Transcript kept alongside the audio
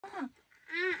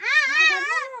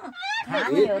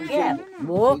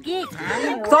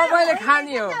तपाईँले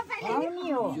खाने हो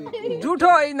जुठो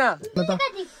होइन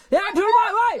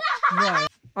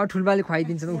ठुल्बाले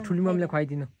खुवाइदिन्छ ठुली मम्मीले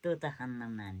खुवाइदिनु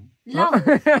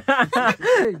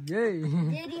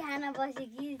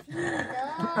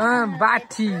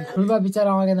बाठी ठुल्बा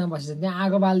बिचरा अगाडि नबसेछ त्यहाँ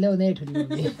आगो बाल्देऊ नै ठुली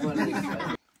मम्मी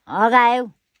अगायो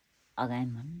अगायो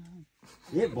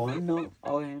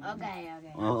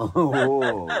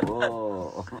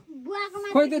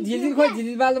खोइ त्यो झिलिल खोइ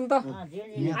झिलिल बालौँ त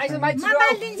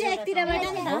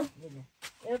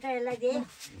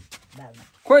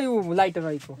खोइ ऊ लाइटर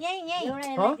रहेको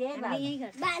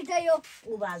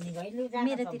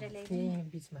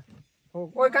बिचमा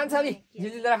ओइ कान्छाली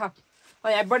झिलिल राख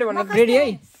ह्यापबाट भन्नु रेडी है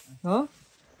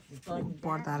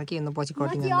पर्दा के भन्नु पछि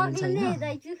कटिङ गर्नु छैन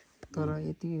तर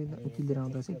यति किलेर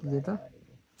आउँदा चाहिँ किले त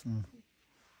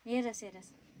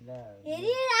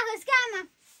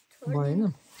भएन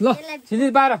ल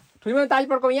झिलिल बाह्र ठुली मम्मी ताली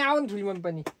पड्काउ यहाँ आउनु ठुली मम्मी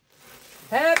पनि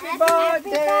Happy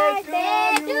birthday to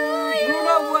you,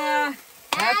 Thulobuwa.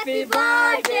 Happy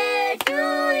birthday to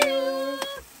you,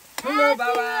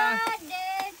 Thulobuwa.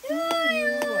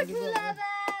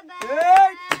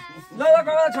 ल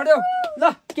कमला छोड्यौ ल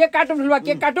केक काटौँ ठुल्बा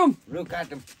केक काटौँ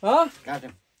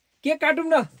केक काटौँ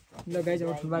न ल गाइस अब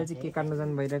ठुल्बाले चाहिँ केक काट्न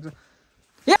जानु भइरहेको छ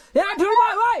ए ठुल्बा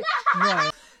ओइ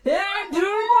ए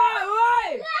ठुल्बा ओइ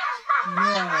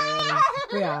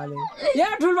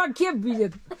ठुल्बा के बिजे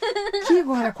के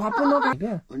गरे खप्नु नका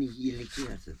अनि यसले के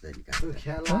गर्छ त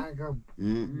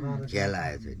खेला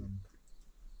आयो छैन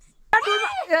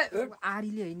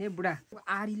आरीले हैन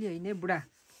बुढा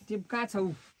त्यो कहाँ छ उ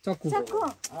चक्कु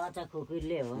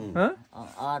कुकुरले हो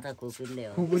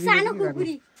सानो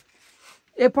कुकुरी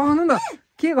ए पाउनु न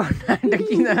के गर्नु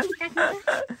किन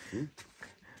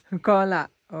कला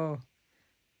ओ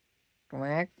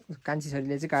टुवाक कान्छी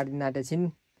छोरीले चाहिँ काटिदिन आँटे छिन्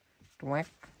टुवाक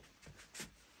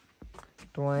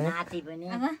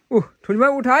ठुलीमा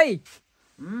उठ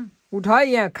है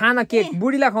यहाँ खाना केक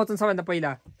बुढीलाई खुवाउँछन् सबैभन्दा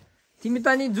पहिला तिमी त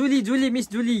नि जुली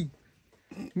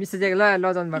मिस चाहिँ ल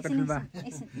लजाउनु भएको ठुल्बा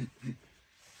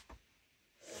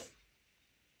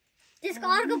त्यसको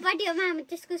अर्कोपट्टि हो मामा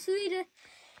त्यसको सुई र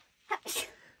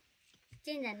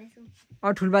चेन्ज हान्नेछु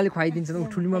ठुल्बाले खुवाइदिन्छ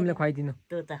ठुली मम्मीले खुवाइदिनु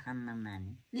त्यो त खान्न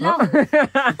नानी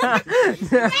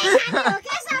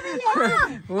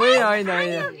ओइ होइन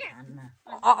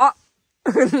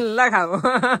ल खाऊ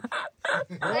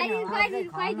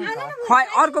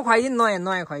अर्को खुवाइदिनु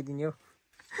नयाँ खुवाइदिनु हो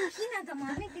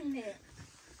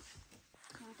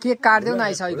केक काट्देऊ न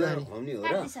आइसक्यो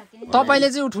तपाईँले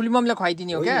चाहिँ ठुली मम्मीले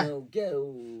खुवाइदिने हो क्या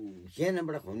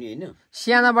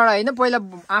सानाबाट होइन पहिला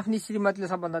आफ्नी श्रीमतीले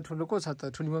सबभन्दा ठुलो को छ त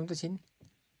ठुली मम्मी त छिन्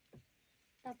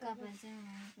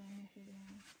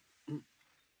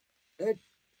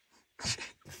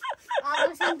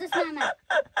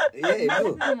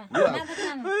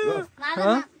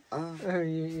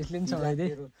यसले पनि चलाइदे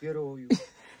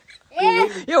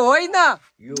यो होइन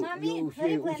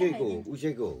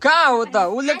कहाँ हो त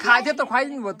उसले खाथ्यो त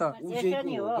खुवाइदिनु भयो त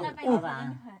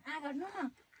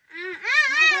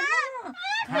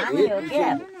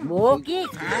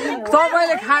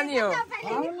तपाईँले खाने हो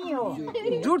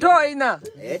जुठो होइन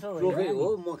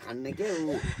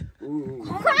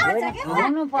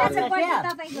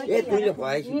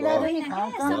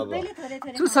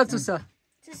चुस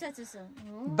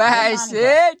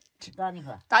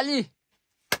ताली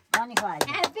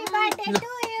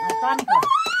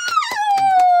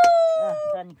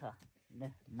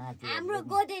हाम्रो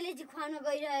गोदेले चाहिँ खुवाउन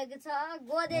गइरहेको छ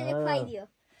गोदेले खुवाइदियो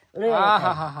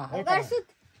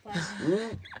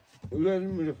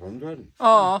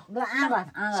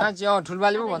साँच्ची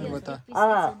ठुल्बाले पो भन्नुभयो त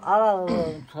अब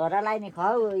छोरालाई नि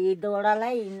खुवाऊ यी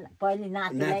दोडालाई पहिले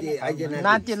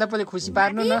नातिहरूलाई पहिले खुसी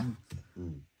पार्नु न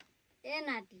ए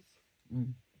नाति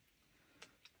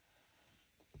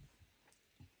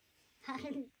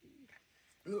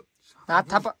हात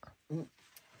थाप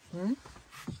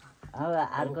अब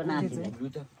अर्को नाति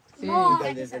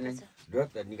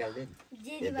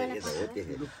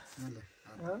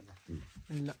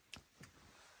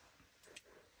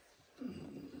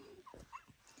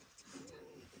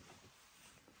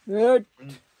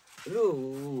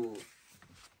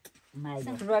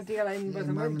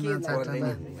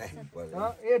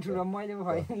ठुलो मैले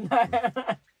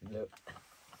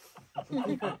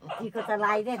टिको त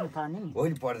लगाइदिए नि नि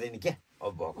होइन पर्दैन क्या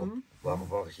अब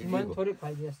भएको थोरै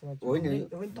खुवाइदिए जस्तो खुवाइदिए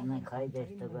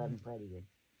जस्तो गर्नु पऱ्यो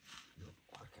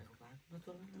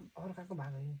अर्काको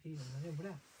भाग होइन केही भन्नु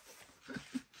बुढा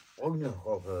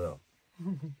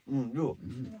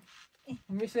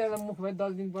मिश्रेर मुखमा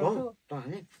 10 दिन पर्छ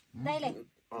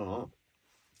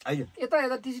आइज यता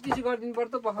यता टिसी गरिदिनु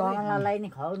पर्छ पखाउने कमलालाई नि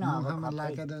खुवाउ न अब मुखमा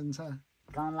लागेर जान्छ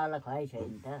कमलालाई खुवाइ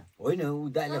छैन त होइन उ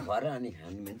दाइले भएर अनि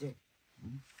खाने मान्छे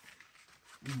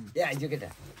ए आइज केटा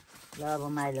ल अब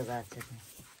माइलो गर्छ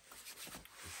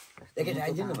ए केटा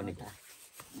आइज न भनेको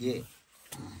ए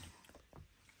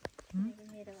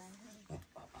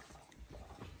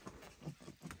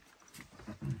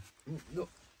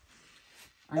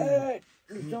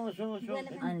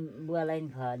अनि बुवालाई नि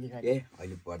खुवा अलिकति ए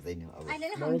अहिले पर्दैन अब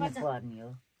पर्ने हो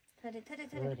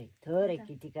थोरै थोरै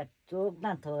किटिका चोक न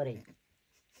थोरै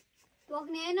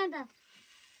पोक्ने हैन त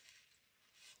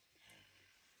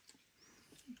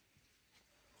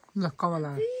ल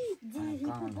कमला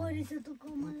जेरीको परिस त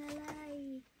कमलालाई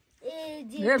ए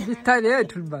ए बिस्तारै ए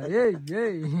ठुल्बा ए ए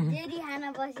जेरी खाना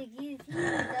बसेकी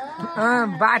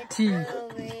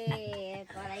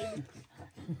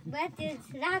बाठी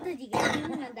रातो झिकेर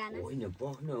न दाना होइन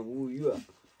पक्न उ यो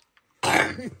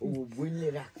उ बुइनले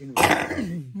राख्दिनु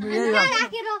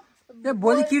राखेर ए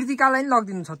भोलि कीर्तिकालाई नि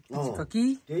लगिदिनु छ त कि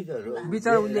त्यही त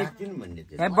बिचरा उसले राख्दिनु भन्ने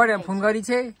थियो हेबडे फोन गरी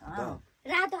छे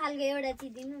रातो खालको एउटा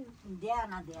चिज दिनु न द्या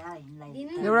न द्या हिँड्लाई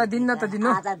एउटा दिन न त दिनु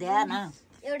आधा द्या न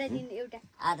एउटा दिन एउटा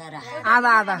आधा राख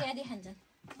आधा आधा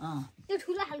त्यो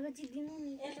ठुलो खालको चिज दिनु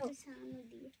नि सानो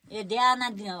दिए ए द्या न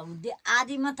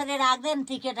आधी मात्रै राख्दैन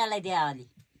ती केटालाई द्या अलि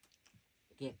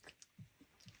केक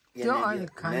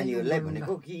नानीहरूलाई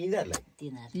भनेको कि यिनीहरूलाई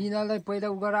तिनीहरू यिनीहरूलाई पहिला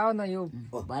उ गराओ न यो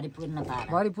भरिपूर नपाएर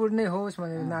भरिपूर नै होस्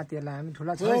भनेर नातिहरूलाई हामी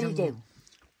ठुला फेरि छ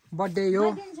बर्थडे यो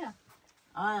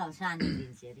सानो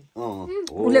दिन्छ अरे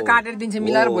उसले काटेर दिन्छ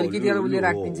मिलाएर भोलि केटीलाई उसले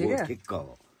राखिदिन्छ क्या ठिक्क हो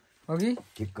हो कि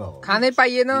ठिक्क हो खानै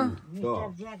पाइएन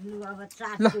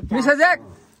ल मिसो ज्याक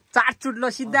चाटचुट ल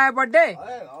सिद्धा बर्थडे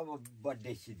अब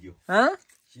बर्थडे सिद्धियो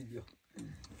सिद्धियो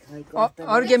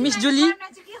अरू के मिस जुली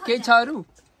केही छ अरू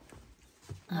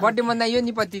बर्थडे मनाइयो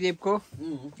नि पतिदेवको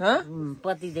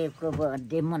पतिदेवको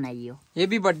बर्थडे मनाइयो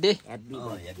हेभी बर्थडे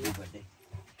बर्थडे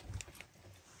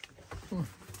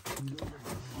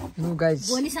नु गाइस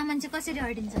भोलिसम्म चाहिँ कसरी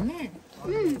हटिन्छ नि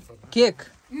केक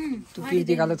त्यो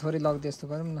कीर्तिकाले थोरै लग्दै यस्तो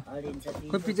गरौँ न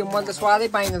खोइ पछि मैले त स्वादै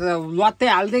पाइनँ त लत्तै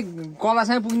हाल्दै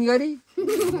कलासँग पुग्ने गरी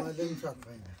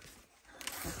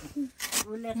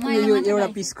यो एउटा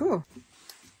पिसको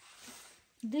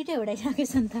दुईटै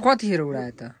उडाइसकेछ नि त कतिखेर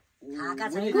उडायो त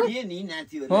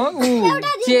हो ऊ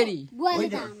चेरी बुवाले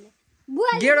त हामीले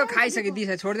गेडो खाइसके दिस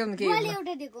छोडिदेऊ न के बुवाले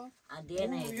एउटा दिएको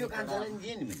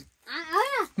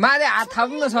माले हात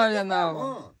थाप्नु सबैजना अब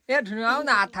ए ठुलो आऊ न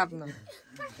हात थाप्नु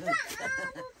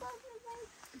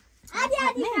आदि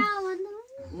आदि खाऊ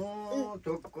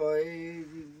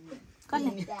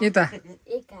यता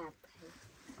एक हात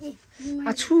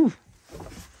आछु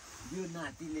यो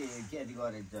नातिले के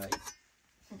गरेछ है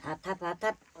हात थाप हात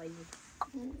थाप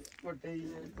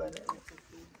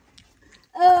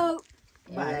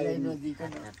भाइलाई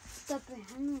नदिकन तपाईँ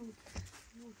हान्नु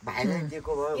भाइलाई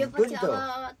दिएको भयो यो हुन्छ नि पछि त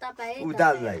अब तपाईँ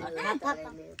उदाललाई हात थाप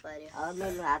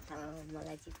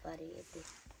मलाई चाहिँ परे यति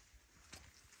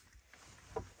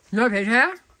ल भेट्या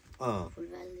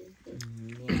फुलबाल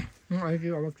अहिले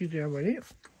अब के चाहिँ भने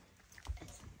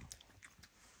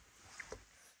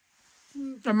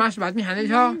मासु भात पनि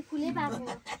खाँदैछ फुलै पाएको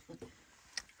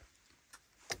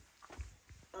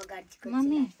अगाडिको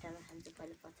मम्मी खान्छु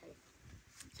पहिले पछाडि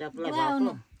चप्ला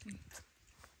भएको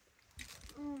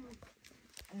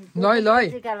ल ल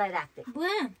टिकालाई राख्दै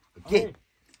बुवा के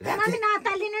मम्मी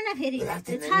नतालिनु न फेरि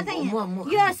छ त यहाँ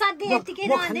यो सधैँ यतिकै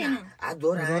रहँदैन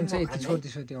रहन्छ यति छोड्दै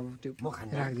छोड्दै अब त्यो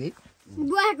राख्दै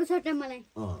बुवाको छोटा मलाई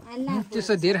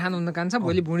त्यस्तो धेरै खानु हुन कान्छ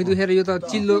भोलि भुँडी दुखेर यो त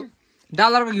चिल्लो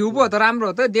डालरको घिउ पो हो त राम्रो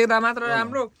हो त देख्दा मात्र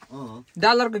राम्रो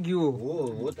डालरको घिउ हो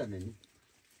हो त नि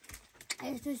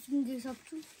यस्तो सिङ्गी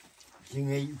सक्छु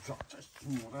सिँगै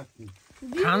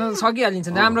खान सकिहालिन्छ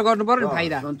राम्रो गर्नु पर्यो नि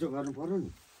फाइदा सन्चो गर्नु पर्यो नि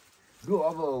यो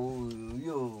अब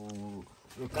यो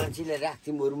कान्छीले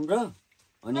राख्थ्यौँ बरुम र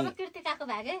अनि कृतिकाको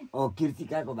भागे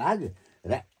कीर्तिकाको भाग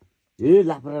ए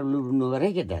लापरा लुरु नगर है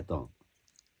केटा त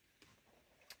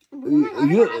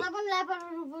यो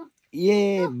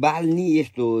ए बाल नि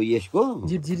यस्तो यसको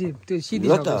झिरझिरी त्यो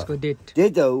सिधिसक्यो उसको डेट त्यही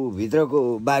त ऊ भित्रको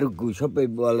बारुको सबै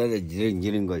बलेर झिरिङ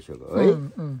झिरिङ गइसक्यो है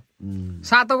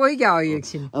सातो गयो क्या हो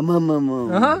एकछिन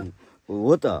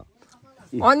हो त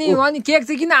अनि अनि केक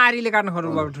चाहिँ किन आरीले काट्नु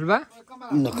खोज्नु भयो ठुल्बा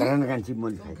नखरान कान्छी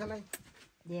मन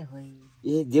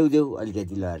ए देऊ देऊ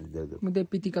अलिकति लगाएर देऊ देऊ म त्यो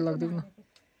पितिका लगिदिउँ न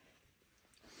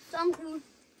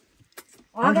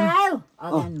अगायो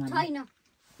छैन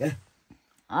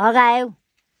अगायो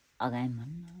अगायो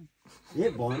भन्न ए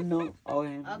भन्नु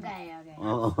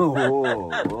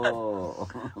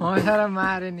सारा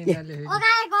मारे नि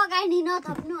अगाएको अगाइ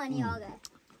नथप्नु अनि अगाए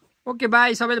ओके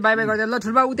बाई सबैले बाई बाई गरिदिनु ल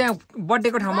ठुल्बा ऊ त्यहाँ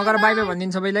बर्थडेको ठाउँमा गएर बाई बाई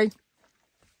भनिदिनु सबैलाई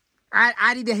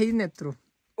आरी देखाइदिनु यत्रो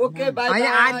ओके बाई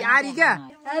आरी क्या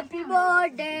ह्यापी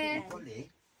बर्थडे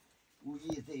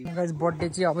बर्थडे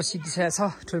चाहिँ अब सिद्धिसकेको छ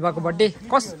ठुल्बाको बर्थडे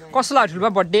कस्तो लाग्यो ठुल्बा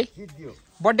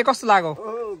बर्थडे कस्तो लाग्यो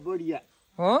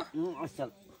हो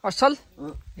असल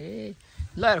ए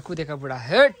ल कुदेका बुढा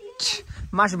हेट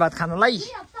मासु भात खानलाई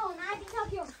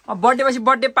अब बर्थडे पछि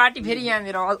बर्थडे पार्टी फेरि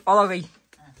यहाँनिर अलगै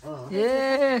ए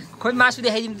खोइ मासु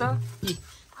देखाइदिउँ त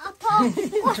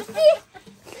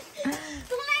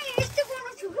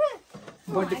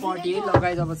बर्थडे पार्टी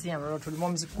लगाइदिएपछि चाहिँ हाम्रो ठुलो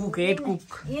मम्मी चाहिँ कुक हेड कुक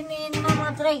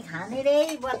मात्रै खाने रे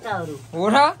बच्चाहरू हो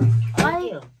र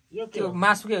त्यो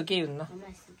मासु के हो केही हुन्न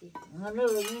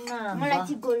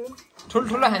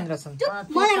ठुल्ठुलो खाने रहेछन्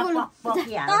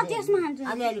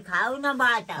अलिअलि खाऊ न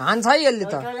बाटा हान्छ है यसले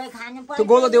त त्यो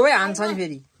गोलो देऊ है हान्छ नि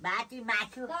फेरि बाटी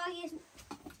मासु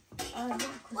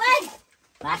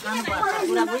भात खानुपर्छ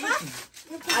कुरा बुझिस्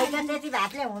अहिले त्यति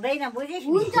भातले हुँदैन बुझिस्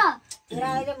हुन्छ र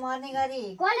अहिले मर्ने गरी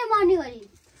कसले मर्ने गरी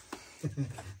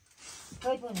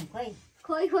खोइ पनि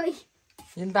खोइ खोइ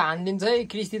यिन त हानिदिन्छ है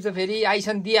क्रिस्ती त फेरि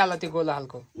आइसन दिइहाल्छ त्यो गोलो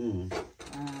खालको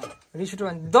रिस उठ्यो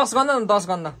भने 10 गन्न न 10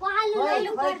 गन्न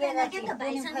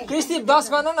क्रिस्ती 10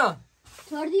 गन्न न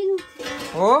छोड्दिनु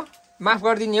हो माफ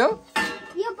गरिदिने हो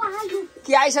यो पहाडको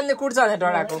कि आइसनले कुट्छ भने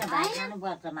डराको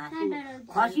खानुपर्छ मासु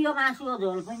खसियो मासु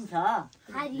झोल पनि छ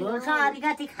झोल छ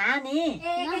अलिकति खाने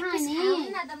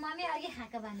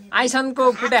आइसनको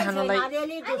कुटाइ खानलाई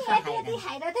अलिअलि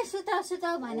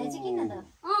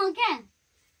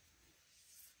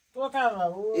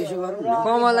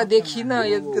कमला देखिन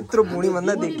यत्रो भुँडी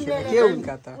भन्दा देखिन के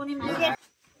हुन्का त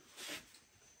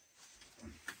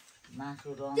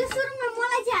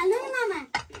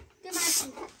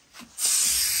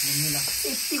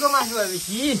यतिको मासु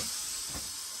भएपछि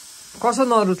कसो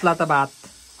नरुच्ला त भात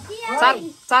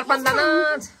चार पाँच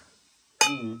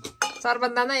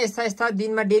दाना यस्ता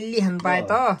दिनमा डेली खानु पाए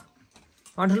त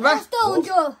ठुल्बा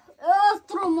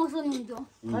यत्रो मौसम हुन्छ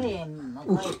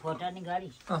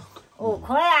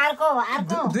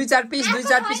दुई चार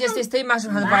पिस यस्तै मासु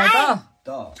खानु पाए त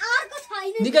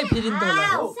निकै फिरिन त होला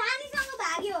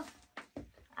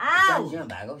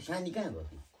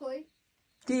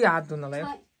के हात धुनलाई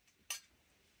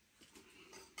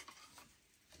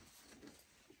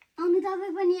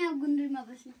तपाईँ पनि यहाँ गुन्द्रुकमा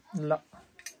बस्नु ल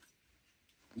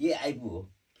ये आइपु हो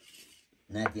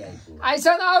नाति आइपु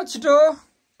आइसन आऊ छिटो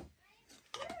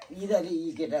यिनीहरू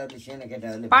यी केटाहरूले सानो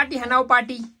केटाहरूले पार्टी खान आऊ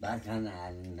पार्टी भात खान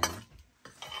हाल्दैन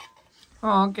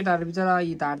केटाहरू बिचरा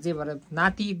यी धार चाहिँ भएर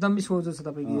नाति एकदमै सोझो छ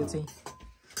तपाईँको यो चाहिँ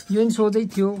यो पनि सोझै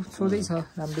थियो सोझै छ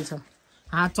राम्रै छ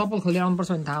हात चप्पल खोलेर आउनुपर्छ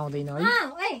भने थाहा हुँदैन है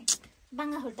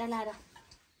बाङ्गा खुट्टा लाएर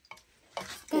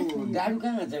डाडु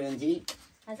कहाँ छ भन्छी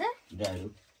हजुर डाडु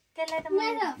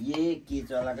त्यसलाई ये के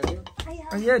चलाएको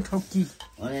थियो ए ठोक्की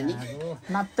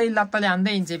लात्तैले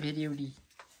हान्दै हिँड्छ फेरि एउटी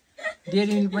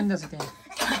डेरी मिल्क पनि त छ त्यहाँ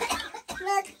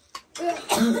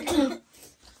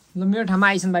ल मेरो ठाउँमा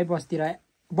आइसन भाइ बस्तिर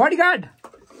बडीगार्ड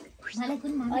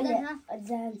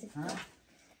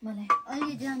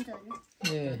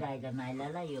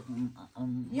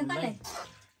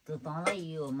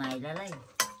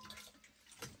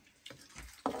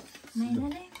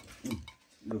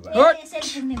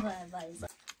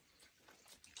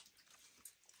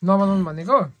नबनाउनु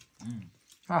भनेको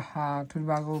आहा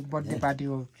ठुल्बाको बर्थडे पार्टी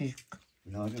हो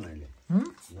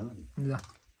ल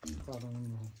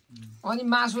अनि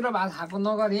मासु र भात खाएको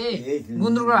नगरे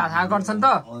गुन्द्रुक र भात खाएको गर्छन् त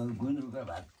गुन्द्रुक र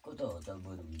भात कस्तो हो त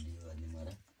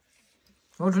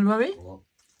हो ठुल्बा भाइ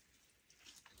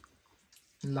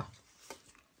ल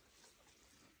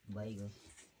भइगयो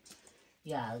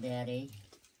यो हाल्दै अरे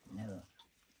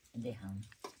देखाउँ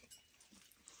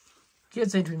के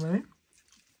चाहिँ ठुल्बा भाइ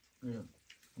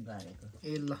गरेको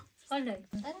ए ल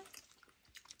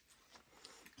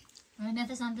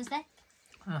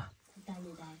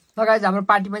लगाएर हाम्रो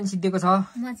पार्टी पनि सिद्धिएको छ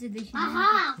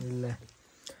ल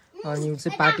अनि ऊ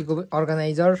चाहिँ पार्टीको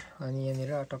अर्गनाइजर अनि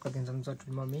यहाँनिर टक्क दिन्छन्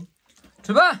ठुलो मम्मी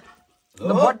ठुल्बा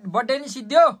बर्थडे नि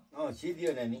सिद्धियो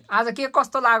सिद्धियो नानी आज के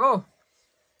कस्तो लाग्यो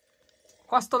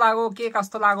के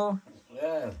कस्तो लाग्यो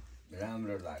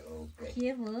राम्रो लाग्यो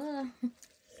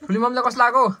ठुली मम्मीलाई कस्तो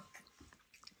लाग्यो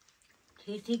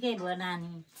ठिकै भयो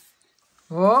नानी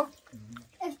हो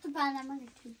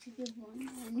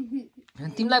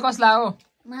तिमीलाई कस्तो लाग्यो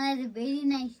मलाई त भेरी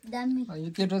नाइस दामी यो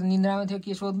केटो निन्द्रामा थियो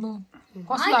के सोध्नु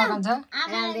कस्तो लाग्यो कान्छ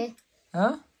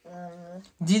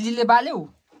जिजीले बाल्यौ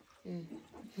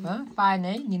पाएन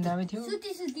है निन्द्रामै थियो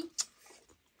सुती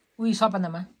उही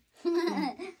सपनामा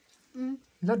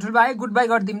ल ठुल्बा है गुड बाई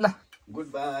गरिदिउँ ल गुड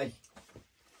बाई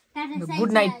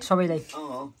गुड नाइट सबैलाई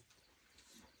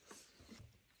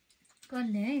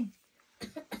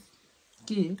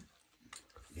के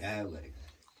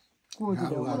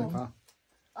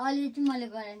अहिले चाहिँ मैले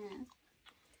गरेन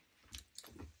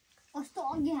कस्तो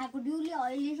अघि खाएको डिउले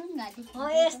अहिलेसम्म घाँटी हो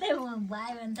यस्तै भयो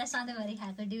भने त सधैँभरि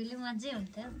खाएको डिउली मजै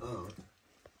हुन्थ्यो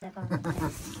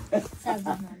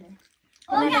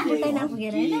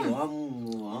नपुगेर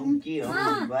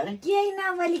केही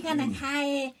नबोलिकन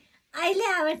खाए अहिले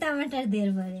अब टमाटर धेर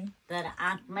भरे तर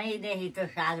 8 महिदेखि त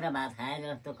साग र भात खाए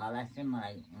जस्तो खलास चाहिँ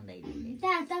मलाई हुँदैन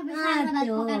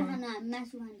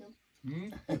मासु खान्छौँ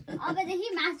अबदेखि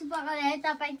मासु पकाएर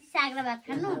तपाईँ साग र भात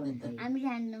खानु हामी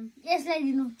खान्छौँ यसलाई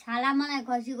दिनु छाला मलाई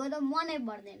खसीको त मनै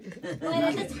पर्दैन मैले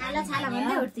त छाला छाला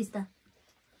भन्दै उठ्थिस् त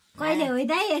कहिले होइ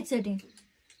दाइ एकचोटि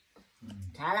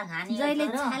छाला खाने जहिले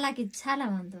छाला कि छाला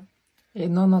भन्छ ए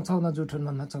नछाउ न जुठो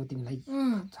नछाउ तिमीलाई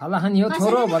छाला खाने हो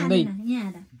छोरो भन्दै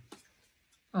यहाँ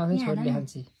आउने छोरीले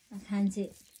खान्छे खान्छे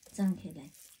चङ्खेलाई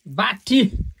बाठी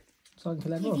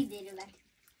चङ्खेलाई पो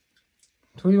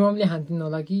ठुली मम्मीले खान्थिन्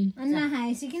होला कि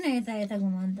नखाएपछि किन यता यता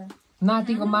घुमाउनु त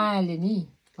नातिको मायाले नि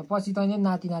पछि तैँले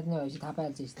नाति नातिनी भएपछि थाहा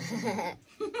पाइहाल्छ यस्तो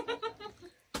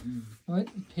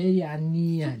फेरि हान्नी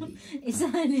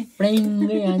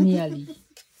प्रेङ्गै हानिहाली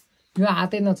यो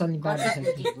हातै नचल्ने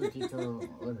पारिसक्यो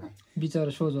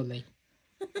बिचरा सोझोलाई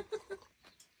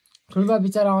ठुल्बा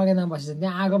बिचरा अगाडि नाम बसेछ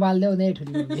त्यहाँ आगो बाल्देऊ नै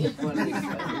ठुली मम्मी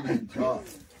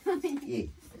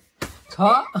छ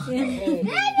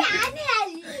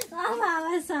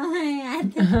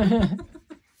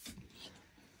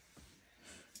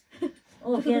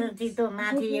त्यो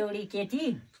माथि एउटी केटी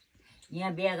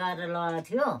यहाँ बिहा गरेर लगेको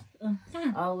थियो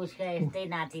अब उसका यस्तै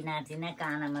नाति नातिना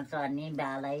कानामा चढ्ने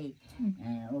बालै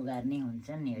उ गर्ने हुन्छ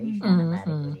नि है सानो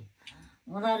बारीकोले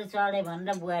उनीहरू चढ्यो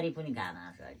भनेर बुहारी पनि घामा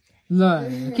चढ्छ ल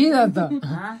किन त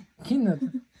किन त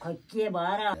खै के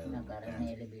भएर गरेर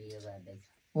मैले भिडियो गर्दैछ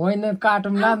होइन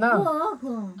काटौँला न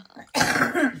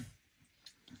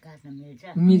काट्न मिल्छ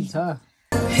मिल्छ